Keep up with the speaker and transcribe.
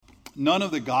None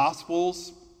of the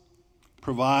Gospels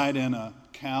provide an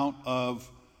account of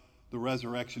the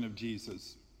resurrection of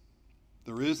Jesus.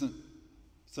 There isn't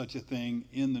such a thing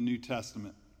in the New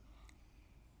Testament.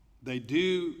 They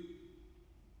do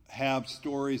have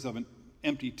stories of an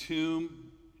empty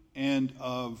tomb and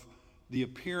of the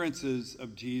appearances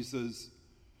of Jesus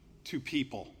to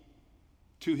people,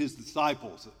 to his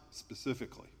disciples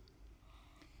specifically.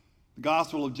 The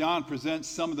Gospel of John presents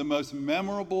some of the most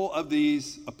memorable of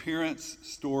these appearance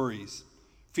stories,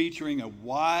 featuring a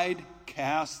wide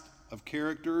cast of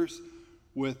characters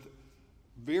with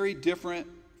very different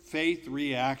faith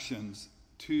reactions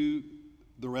to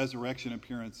the resurrection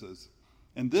appearances.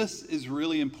 And this is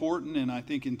really important and I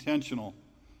think intentional.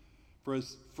 For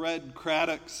as Fred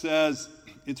Craddock says,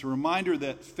 it's a reminder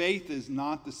that faith is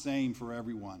not the same for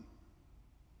everyone.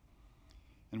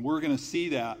 And we're going to see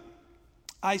that.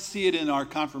 I see it in our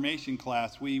confirmation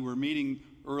class. We were meeting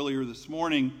earlier this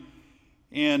morning,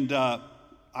 and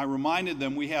I reminded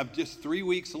them we have just 3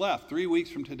 weeks left. 3 weeks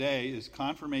from today is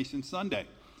Confirmation Sunday.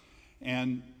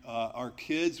 And our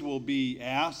kids will be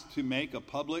asked to make a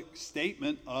public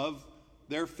statement of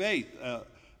their faith.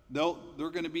 They're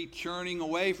going to be churning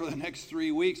away for the next 3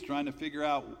 weeks trying to figure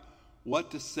out what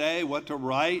to say, what to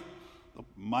write. They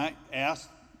might ask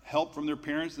help from their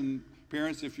parents, and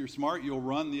parents, if you're smart, you'll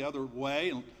run the other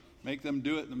way and make them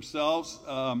do it themselves.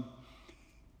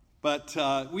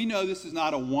 But we know this is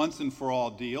not a once and for all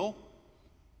deal.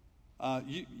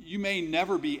 You may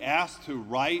never be asked to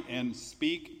write and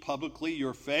speak publicly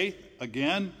your faith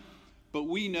again, but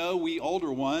we know, we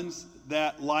older ones,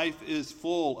 that life is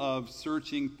full of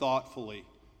searching thoughtfully,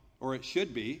 or it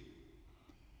should be.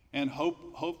 And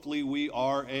hopefully we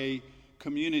are a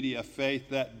community of faith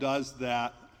that does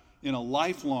that in a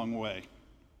lifelong way.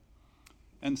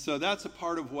 And so that's a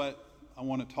part of what I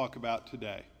want to talk about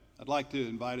today. I'd like to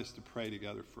invite us to pray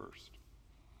together first.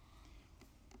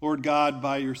 Lord God,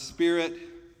 by your Spirit,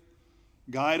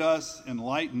 guide us,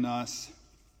 enlighten us,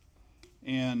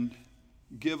 and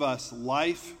give us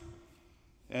life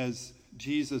as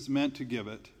Jesus meant to give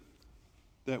it,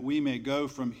 that we may go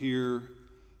from here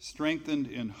strengthened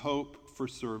in hope for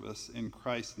service in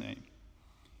Christ's name.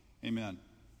 Amen.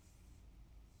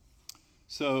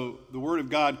 So the Word of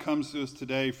God comes to us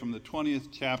today from the 20th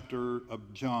chapter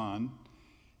of John.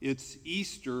 It's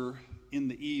Easter in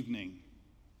the evening.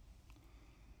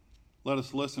 Let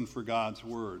us listen for God's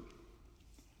Word.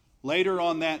 Later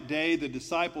on that day, the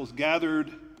disciples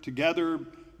gathered together,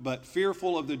 but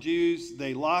fearful of the Jews,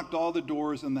 they locked all the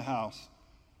doors in the house.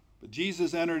 But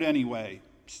Jesus entered anyway,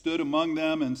 stood among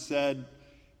them, and said,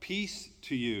 "Peace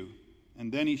to you."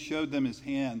 And then he showed them his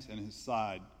hands and his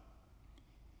side.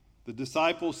 The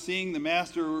disciples, seeing the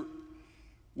Master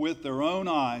with their own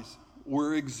eyes,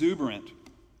 were exuberant.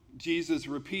 Jesus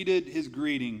repeated his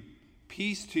greeting,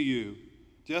 "Peace to you.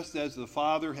 Just as the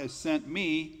Father has sent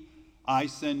me, I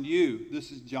send you."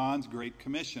 This is John's Great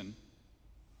Commission.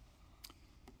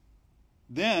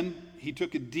 Then he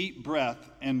took a deep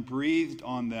breath and breathed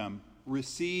on them.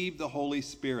 "Receive the Holy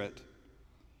Spirit.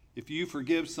 If you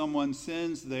forgive someone's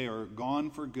sins, they are gone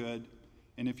for good.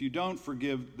 And if you don't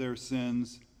forgive their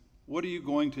sins, what are you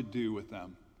going to do with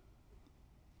them?"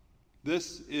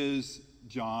 This is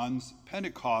John's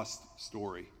Pentecost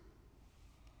story.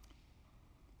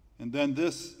 And then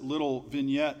this little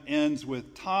vignette ends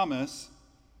with Thomas,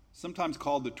 sometimes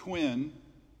called the twin,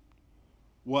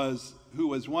 who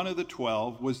was one of the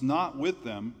 12, was not with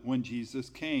them when Jesus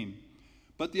came.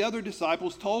 But the other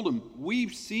disciples told him,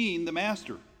 "We've seen the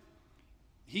Master."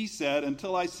 He said,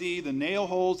 "Until I see the nail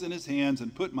holes in his hands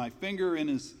and put my finger in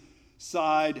his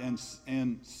side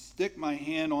and stick my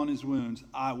hand on his wounds,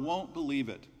 I won't believe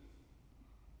it."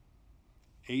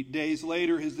 8 days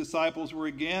later, his disciples were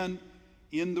again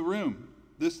in the room.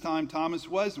 This time Thomas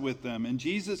was with them, and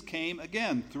Jesus came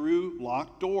again through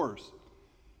locked doors,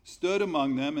 stood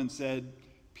among them, and said,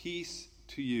 "Peace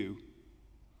to you."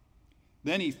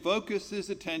 Then he focused his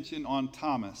attention on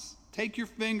Thomas. "Take your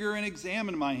finger and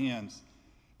examine my hands.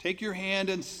 Take your hand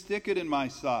and stick it in my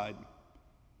side.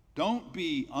 Don't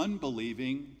be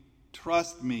unbelieving,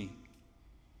 trust me."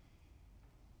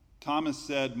 Thomas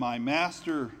said, "My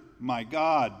Master, my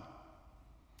God."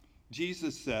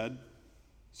 Jesus said,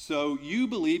 "So you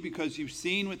believe because you've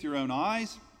seen with your own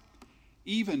eyes?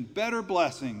 Even better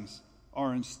blessings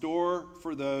are in store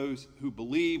for those who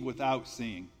believe without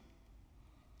seeing."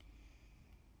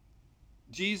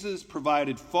 Jesus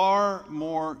provided far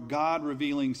more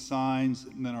God-revealing signs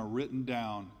than are written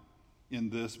down in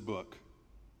this book.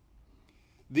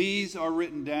 These are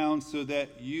written down so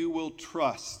that you will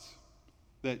trust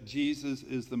that Jesus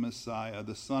is the Messiah,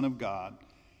 the Son of God,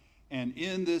 and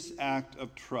in this act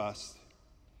of trust,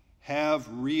 have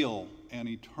real and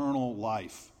eternal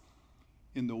life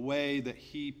in the way that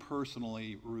he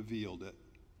personally revealed it.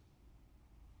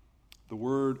 The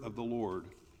word of the Lord.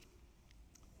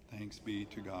 Thanks be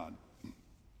to God.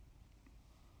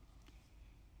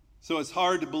 So it's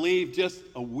hard to believe just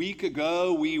a week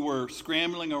ago we were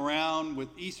scrambling around with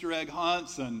Easter egg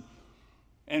hunts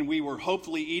and we were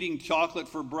hopefully eating chocolate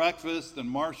for breakfast and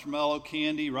marshmallow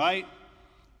candy, right?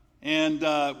 And,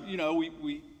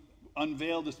 we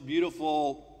unveiled this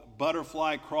beautiful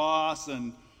butterfly cross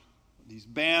and these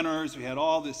banners. We had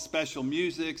all this special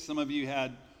music. Some of you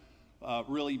had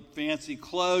really fancy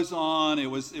clothes on. It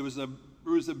was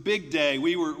a big day.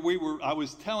 I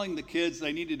was telling the kids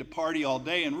they needed to party all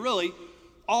day and really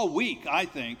all week, I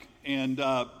think. And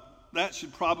that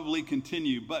should probably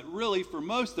continue. But really, for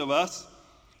most of us,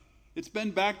 it's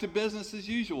been back to business as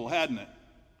usual, hadn't it?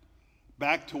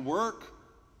 Back to work,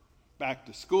 back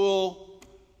to school,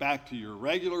 back to your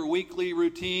regular weekly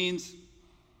routines.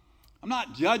 I'm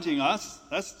not judging us.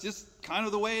 That's just kind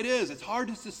of the way it is. It's hard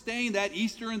to sustain that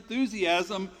Easter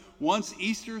enthusiasm once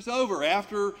Easter's over,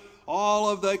 after all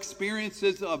of the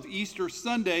experiences of Easter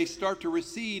Sunday start to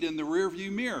recede in the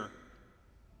rearview mirror.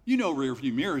 You know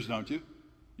rearview mirrors, don't you?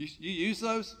 You use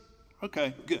those?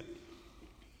 Okay, good.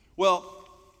 Well,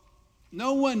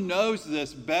 no one knows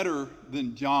this better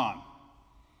than John.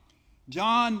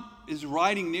 John is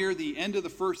writing near the end of the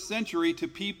first century to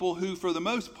people who, for the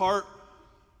most part,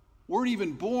 weren't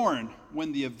even born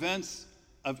when the events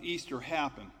of Easter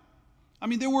happened. I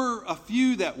mean, there were a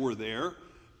few that were there.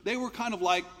 They were kind of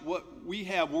like what we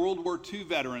have World War II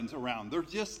veterans around. There's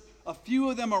just a few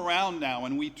of them around now,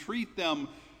 and we treat them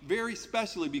very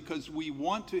specially because we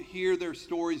want to hear their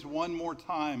stories one more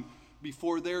time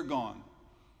before they're gone.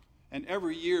 And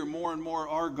every year, more and more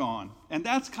are gone. And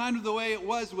that's kind of the way it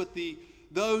was with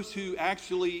those who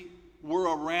actually were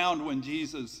around when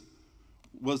Jesus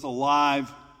was alive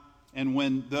and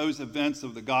when those events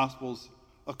of the Gospels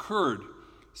occurred.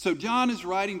 So John is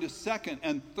writing to second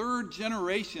and third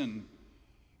generation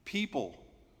people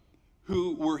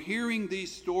who were hearing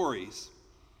these stories,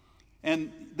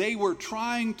 and they were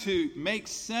trying to make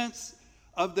sense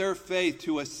of their faith,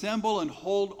 to assemble and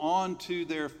hold on to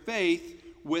their faith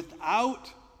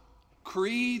without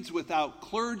creeds, without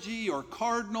clergy or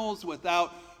cardinals,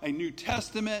 without a New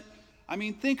Testament. I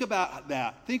mean, think about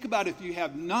that. Think about if you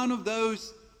have none of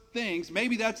those things.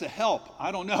 Maybe that's a help.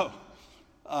 I don't know.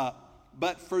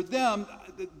 But for them,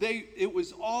 it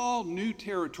was all new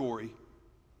territory,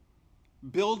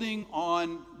 building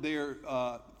on their,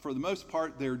 for the most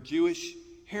part, their Jewish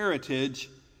heritage,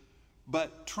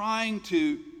 but trying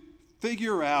to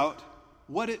figure out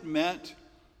what it meant,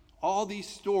 all these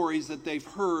stories that they've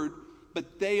heard,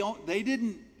 but they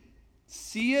didn't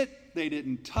see it, they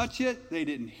didn't touch it, they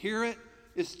didn't hear it.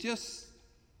 It's just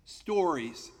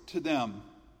stories to them.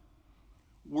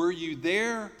 Were you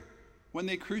there when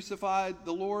they crucified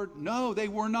the Lord? No, they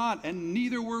were not, and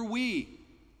neither were we.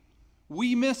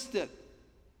 We missed it.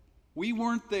 We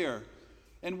weren't there.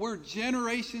 And we're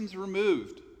generations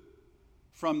removed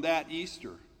from that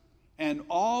Easter. And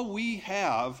all we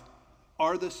have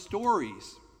are the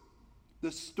stories.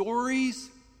 The stories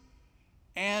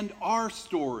and our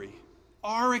story,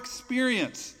 our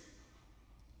experience.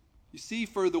 You see,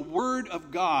 for the Word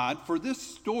of God, for this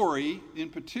story, in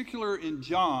particular in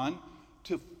John,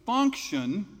 to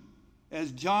function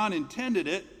as John intended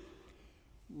it,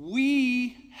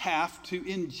 we have to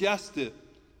ingest it,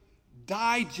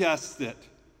 digest it,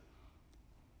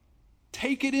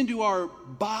 take it into our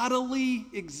bodily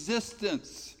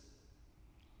existence.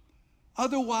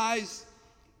 Otherwise,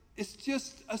 it's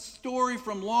just a story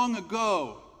from long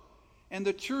ago, and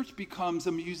the church becomes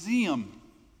a museum.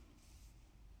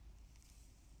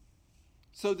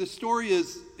 So the story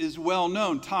is well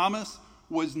known. Thomas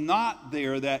was not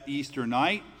there that Easter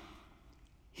night.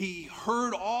 He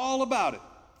heard all about it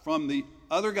from the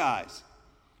other guys,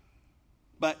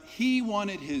 but he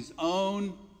wanted his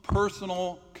own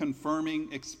personal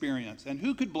confirming experience. And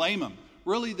who could blame him?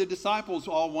 Really, the disciples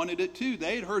all wanted it too.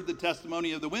 They had heard the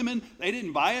testimony of the women. They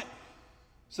didn't buy it.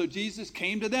 So Jesus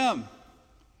came to them.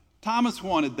 Thomas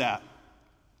wanted that.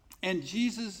 And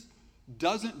Jesus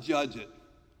doesn't judge it.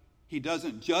 He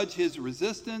doesn't judge his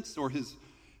resistance or his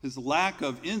lack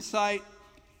of insight.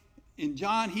 In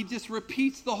John, he just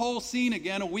repeats the whole scene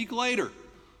again a week later.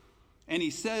 And he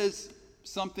says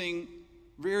something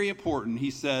very important.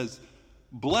 He says,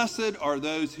 "Blessed are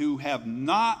those who have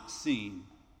not seen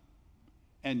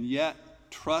and yet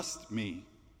trust me."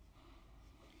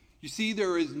 You see,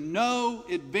 there is no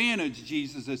advantage,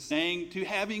 Jesus is saying, to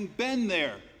having been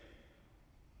there.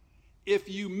 If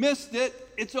you missed it,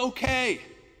 it's okay,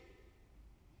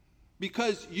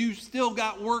 because you still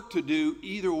got work to do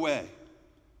either way.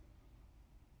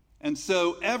 And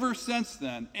so ever since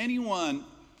then, anyone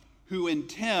who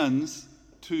intends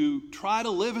to try to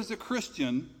live as a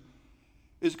Christian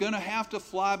is going to have to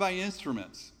fly by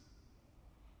instruments.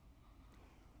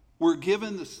 We're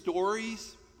given the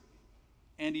stories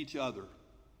and each other.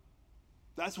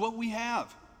 That's what we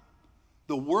have.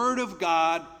 The Word of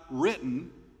God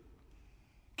written,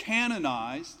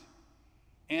 canonized,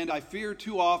 and I fear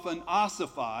too often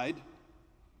ossified,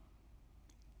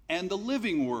 and the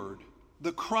living Word,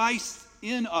 the Christ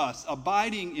in us,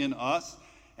 abiding in us,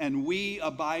 and we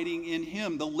abiding in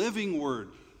Him, the living Word.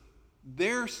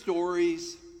 Their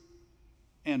stories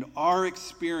and our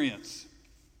experience.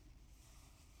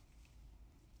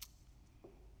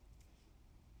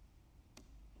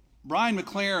 Brian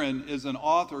McLaren is an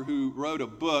author who wrote a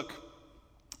book,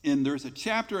 and there's a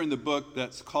chapter in the book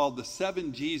that's called The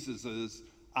 7 Jesuses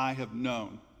I Have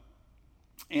Known.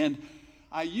 And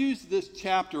I used this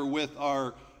chapter with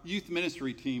our youth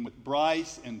ministry team, with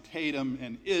Bryce and Tatum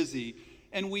and Izzy,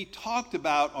 and we talked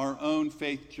about our own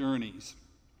faith journeys.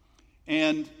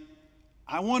 And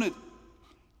I want to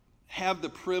have the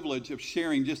privilege of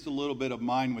sharing just a little bit of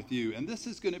mine with you. And this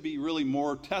is going to be really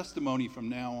more testimony from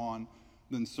now on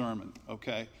than sermon,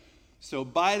 okay? So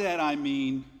by that I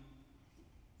mean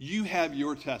you have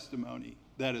your testimony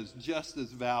that is just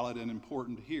as valid and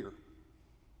important to hear.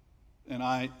 And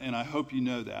I hope you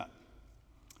know that.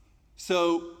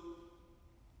 So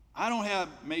I don't have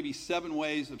maybe 7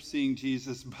 ways of seeing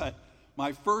Jesus, but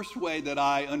my first way that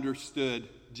I understood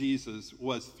Jesus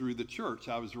was through the church.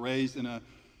 I was raised in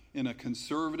a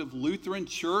conservative Lutheran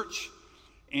church.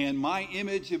 And my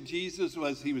image of Jesus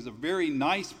was he was a very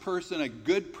nice person, a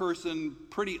good person,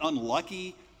 pretty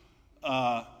unlucky,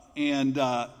 and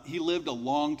he lived a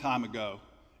long time ago,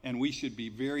 and we should be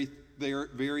very,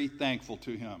 very thankful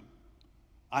to him.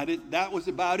 That was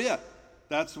about it.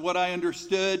 That's what I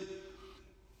understood.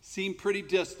 Seemed pretty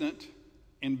distant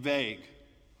and vague.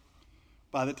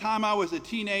 By the time I was a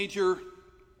teenager,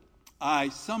 I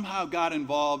somehow got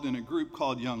involved in a group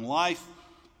called Young Life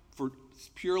for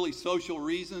purely social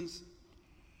reasons.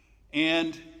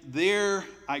 And there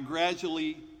I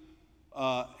gradually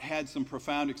had some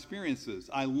profound experiences.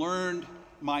 I learned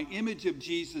my image of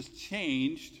Jesus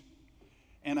changed,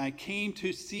 and I came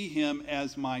to see him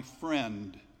as my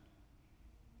friend,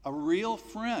 a real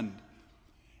friend.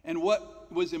 And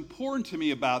what was important to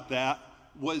me about that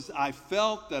was I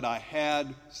felt that I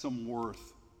had some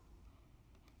worth.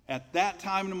 At that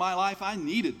time in my life, I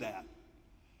needed that.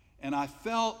 And I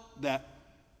felt that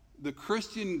the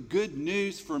Christian good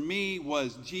news for me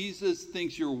was Jesus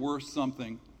thinks you're worth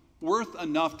something, worth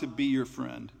enough to be your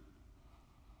friend.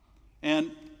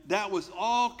 And that was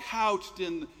all couched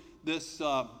in this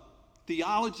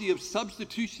theology of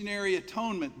substitutionary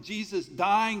atonement. Jesus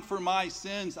dying for my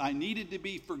sins. I needed to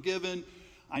be forgiven.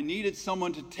 I needed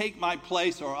someone to take my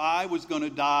place or I was going to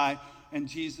die. And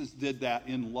Jesus did that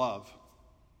in love.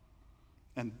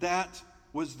 And that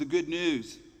was the good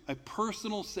news. A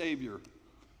personal Savior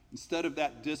instead of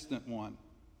that distant one.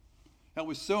 That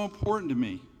was so important to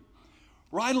me.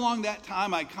 Right along that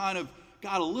time, I kind of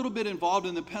got a little bit involved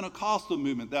in the Pentecostal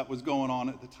movement that was going on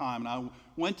at the time. And I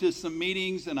went to some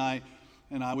meetings, and I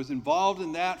was involved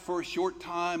in that for a short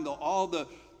time. All the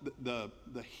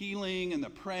healing and the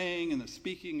praying and the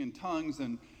speaking in tongues.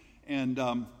 And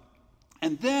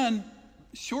then,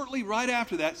 shortly right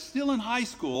after that, still in high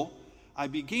school, I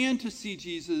began to see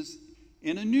Jesus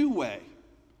in a new way,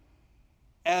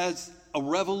 as a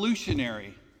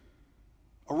revolutionary,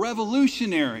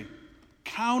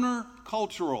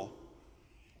 countercultural.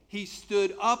 He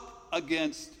stood up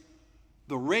against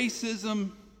the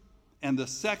racism and the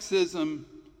sexism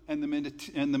and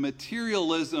the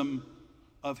materialism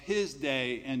of his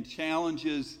day and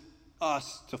challenges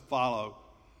us to follow,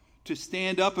 to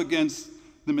stand up against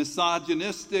the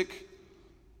misogynistic,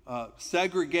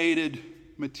 segregated,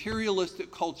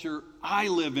 materialistic culture I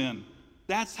live in.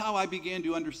 That's how I began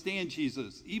to understand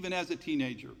Jesus, even as a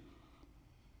teenager.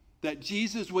 That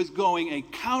Jesus was going a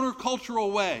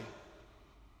countercultural way,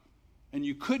 and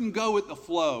you couldn't go with the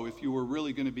flow if you were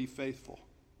really going to be faithful.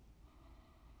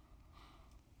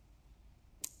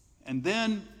 And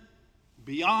then,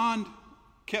 beyond,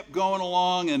 kept going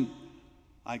along, and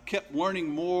I kept learning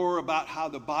more about how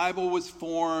the Bible was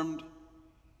formed,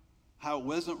 how it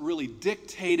wasn't really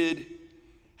dictated,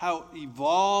 how it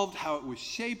evolved, how it was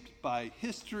shaped by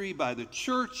history, by the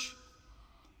church.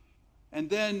 And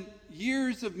then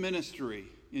years of ministry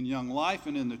in Young Life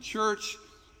and in the church,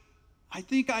 I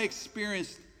think I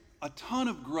experienced a ton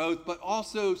of growth, but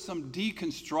also some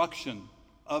deconstruction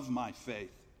of my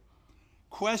faith.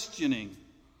 Questioning.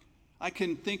 I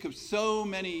can think of so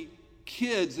many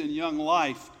kids in young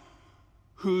life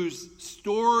whose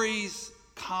stories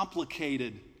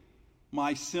complicated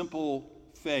my simple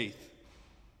faith.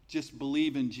 Just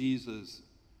believe in Jesus.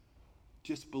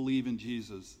 Just believe in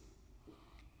Jesus.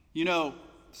 You know,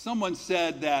 someone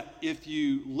said that if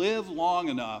you live long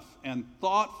enough and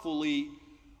thoughtfully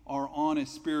are on a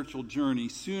spiritual journey,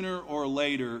 sooner or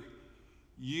later,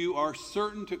 you are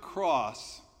certain to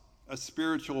cross a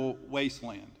spiritual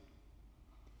wasteland.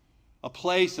 A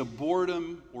place of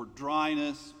boredom or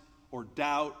dryness or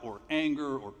doubt or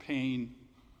anger or pain.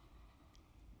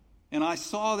 And I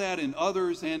saw that in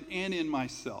others and in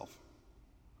myself.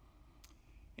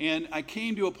 And I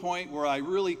came to a point where I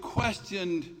really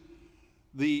questioned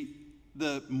the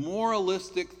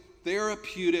moralistic,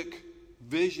 therapeutic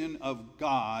vision of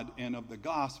God and of the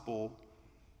gospel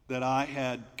that I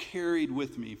had carried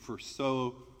with me for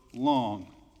so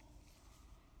long.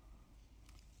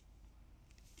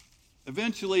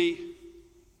 Eventually,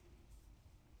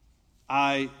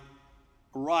 I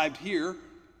arrived here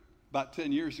about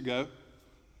 10 years ago,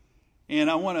 and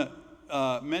I want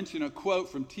to mention a quote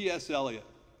from T.S. Eliot.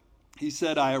 He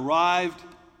said, "I arrived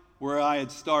where I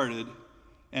had started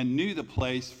and knew the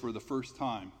place for the first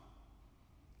time."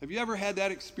 Have you ever had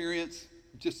that experience?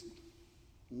 Just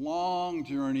long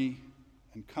journey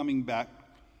and coming back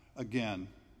again.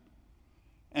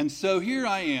 And so here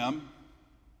I am,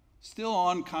 still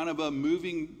on kind of a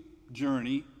moving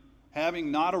journey,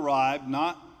 having not arrived,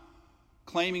 not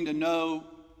claiming to know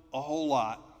a whole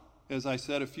lot, as I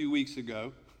said a few weeks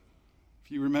ago,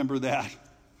 if you remember that.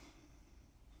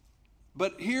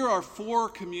 But here are 4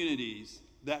 communities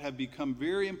that have become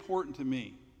very important to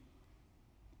me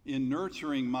in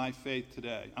nurturing my faith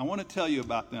today. I want to tell you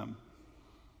about them.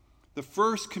 The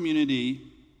first community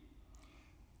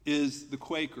is the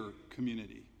Quaker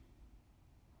community.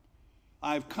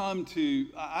 I've come to,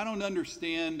 I don't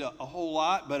understand a whole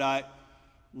lot, but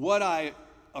what I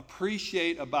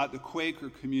appreciate about the Quaker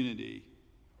community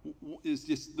is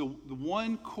just the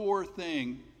one core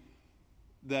thing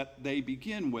that they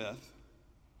begin with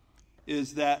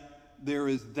is that there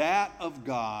is that of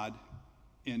God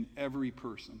in every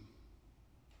person.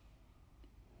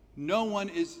 No one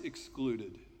is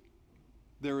excluded.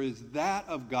 There is that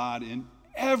of God in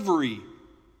every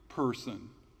person.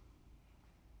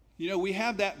 You know, we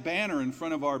have that banner in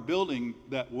front of our building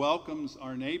that welcomes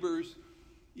our neighbors,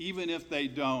 even if they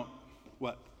don't,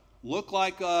 look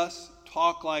like us,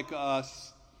 talk like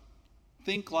us,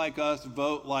 think like us,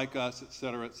 vote like us,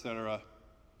 etc., etc.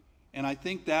 And I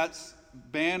think that's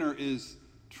banner is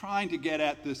trying to get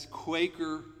at this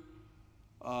Quaker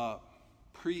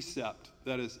precept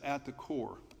that is at the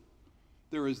core.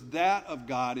 There is that of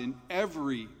God in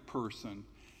every person.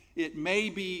 It may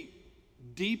be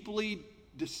deeply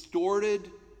distorted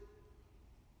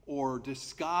or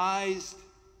disguised,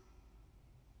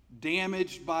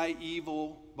 damaged by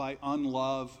evil, by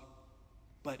unlove,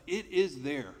 but it is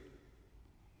there.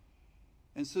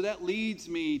 And so that leads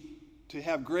me to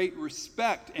have great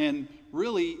respect and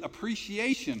really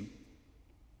appreciation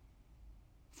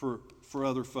for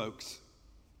other folks.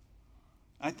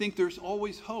 I think there's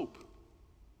always hope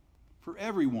for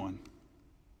everyone.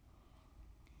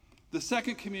 The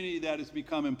second community that has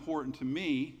become important to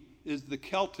me is the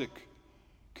Celtic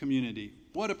community.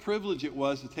 What a privilege it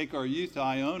was to take our youth to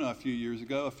Iona a few years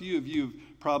ago. A few of you have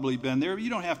probably been there. You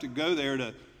don't have to go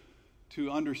there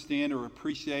to understand or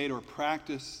appreciate or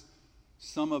practice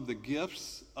some of the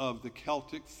gifts of the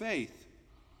Celtic faith.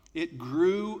 It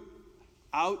grew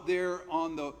out there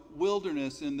on the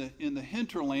wilderness in the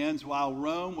hinterlands while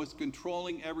Rome was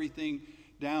controlling everything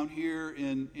down here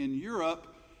in Europe.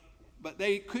 But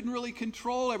they couldn't really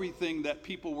control everything that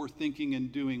people were thinking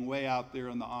and doing way out there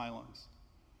in the islands.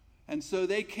 And so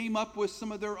they came up with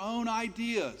some of their own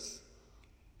ideas.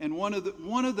 And one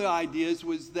of the ideas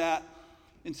was that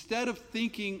instead of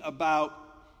thinking about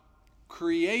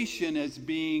creation as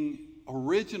being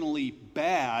originally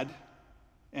bad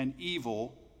and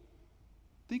evil,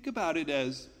 think about it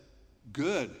as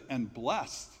good and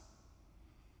blessed.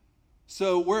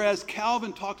 So whereas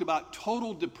Calvin talked about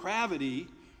total depravity,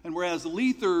 and whereas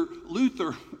Luther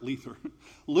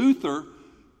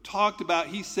talked about,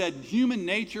 he said, human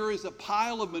nature is a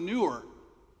pile of manure.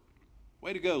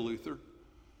 Way to go, Luther.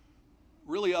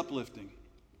 Really uplifting.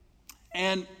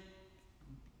 And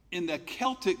in the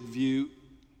Celtic view,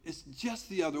 it's just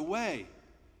the other way.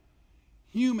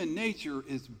 Human nature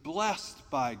is blessed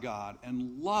by God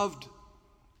and loved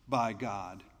by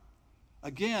God.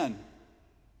 Again,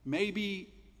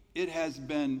 maybe it has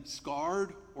been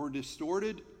scarred or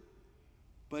distorted,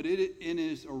 but it, in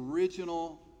its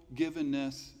original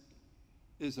givenness,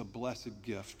 is a blessed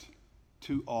gift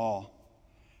to all.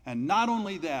 And not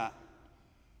only that,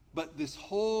 but this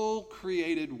whole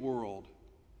created world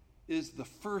is the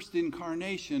first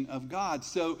incarnation of God.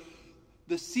 So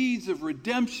the seeds of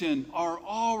redemption are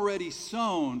already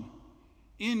sown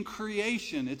in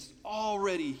creation. It's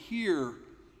already here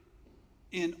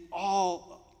in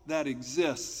all that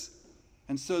exists.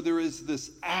 And so there is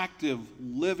this active,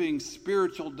 living,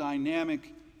 spiritual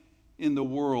dynamic in the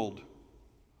world.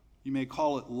 You may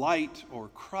call it light or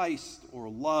Christ or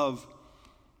love,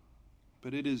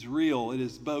 but it is real. It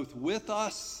is both with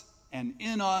us and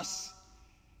in us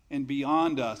and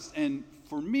beyond us. And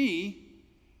for me,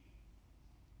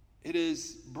 it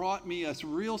has brought me a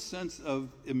real sense of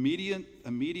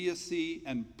immediacy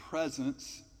and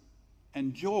presence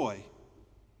and joy.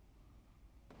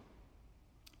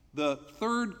 The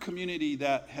third community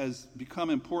that has become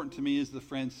important to me is the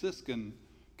Franciscan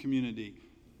community.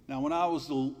 Now, when I was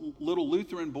a little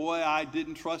Lutheran boy, I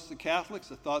didn't trust the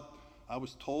Catholics. I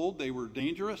was told they were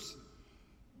dangerous.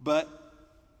 But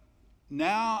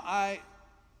now I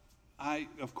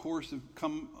of course, have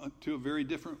come to a very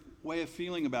different way of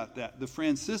feeling about that. The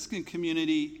Franciscan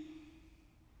community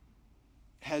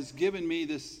has given me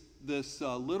this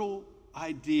little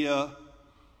idea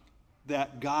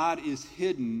that God is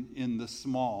hidden in the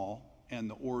small and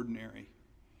the ordinary.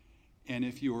 And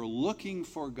if you are looking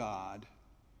for God,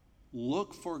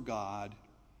 look for God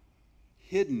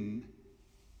hidden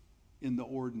in the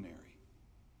ordinary.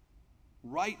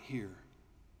 Right here.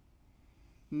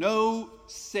 No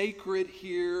sacred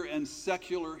here and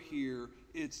secular here.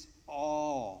 It's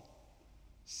all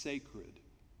sacred.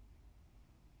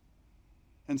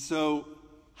 And so,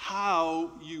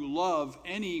 how you love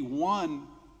any one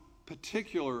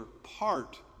particular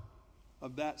part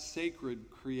of that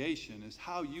sacred creation is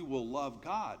how you will love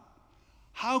God.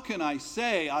 How can I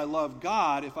say I love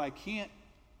God if I can't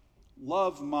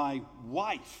love my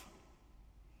wife?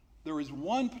 There is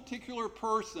one particular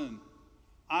person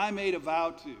I made a vow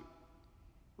to,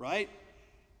 right?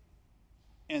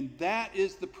 And that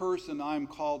is the person I'm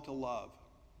called to love.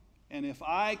 And if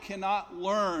I cannot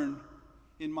learn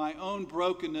in my own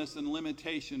brokenness and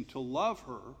limitation to love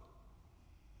her,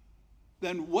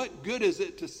 then what good is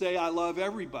it to say I love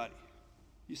everybody?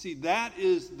 You see, that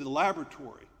is the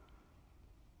laboratory.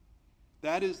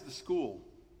 That is the school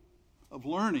of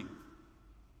learning.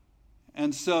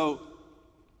 And so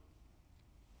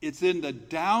it's in the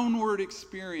downward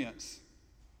experience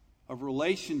of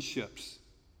relationships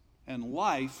and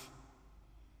life,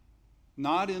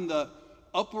 not in the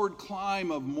upward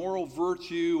climb of moral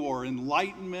virtue or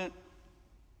enlightenment,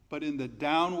 but in the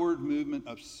downward movement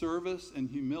of service and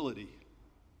humility,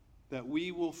 that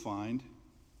we will find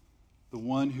the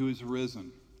one who is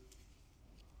risen.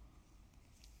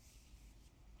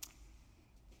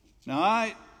 Now,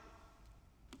 I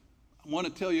want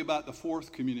to tell you about the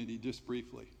fourth community just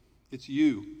briefly. It's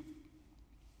you.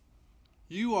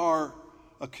 You are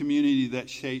a community that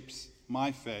shapes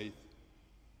my faith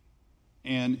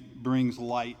and brings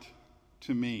light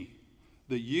to me.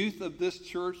 The youth of this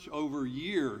church over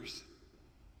years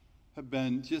have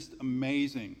been just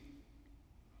amazing.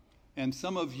 And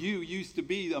some of you used to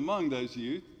be among those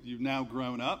youth. You've now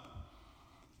grown up.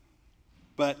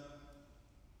 But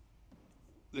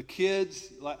the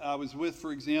kids I was with,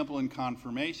 for example, in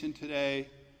confirmation today,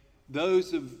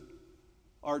 those of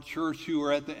our church who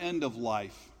are at the end of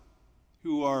life,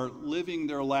 who are living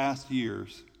their last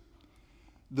years,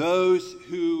 those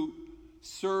who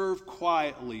serve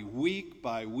quietly week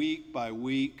by week by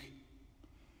week,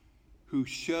 who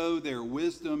show their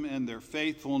wisdom and their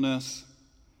faithfulness.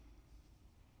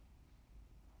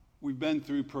 We've been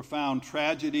through profound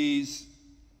tragedies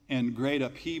and great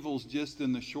upheavals just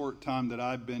in the short time that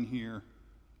I've been here.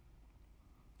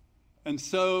 And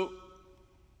so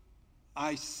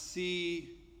I see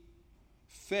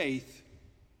faith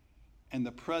and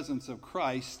the presence of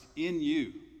Christ in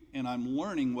you, and I'm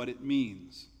learning what it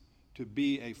means to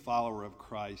be a follower of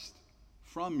Christ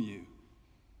from you.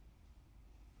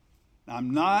 Now,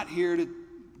 I'm not here to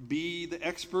be the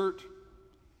expert.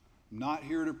 I'm not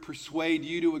here to persuade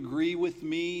you to agree with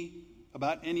me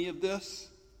about any of this.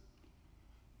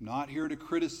 I'm not here to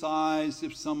criticize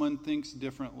if someone thinks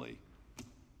differently.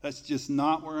 That's just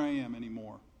not where I am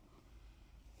anymore.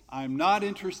 I'm not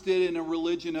interested in a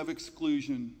religion of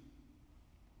exclusion,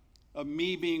 of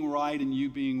me being right and you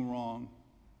being wrong.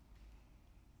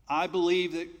 I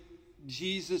believe that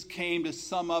Jesus came to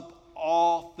sum up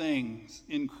all things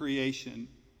in creation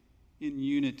in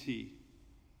unity,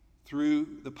 through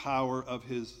the power of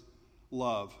his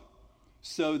love,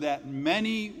 so that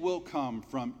many will come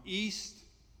from east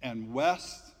and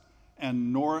west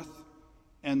and north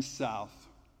and south,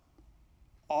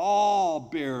 all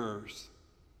bearers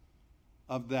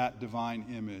of that divine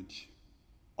image,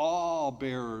 all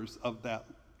bearers of that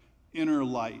inner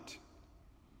light.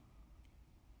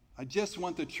 I just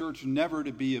want the church never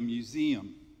to be a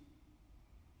museum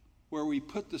where we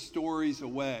put the stories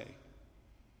away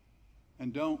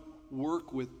and don't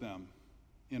work with them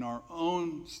in our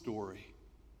own story.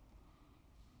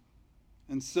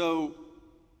 And so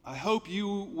I hope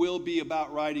you will be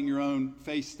about writing your own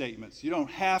faith statements. You don't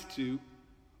have to.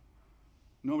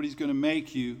 Nobody's going to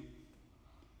make you.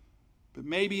 But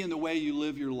maybe in the way you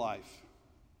live your life,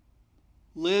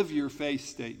 live your faith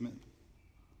statement.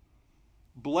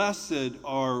 Blessed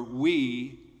are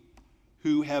we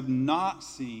who have not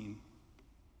seen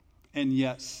and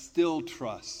yet still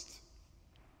trust.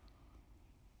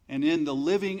 And in the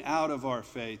living out of our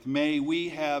faith, may we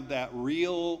have that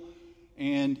real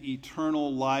and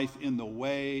eternal life in the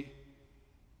way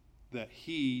that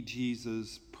he,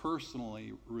 Jesus,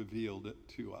 personally revealed it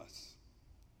to us.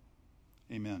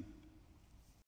 Amen.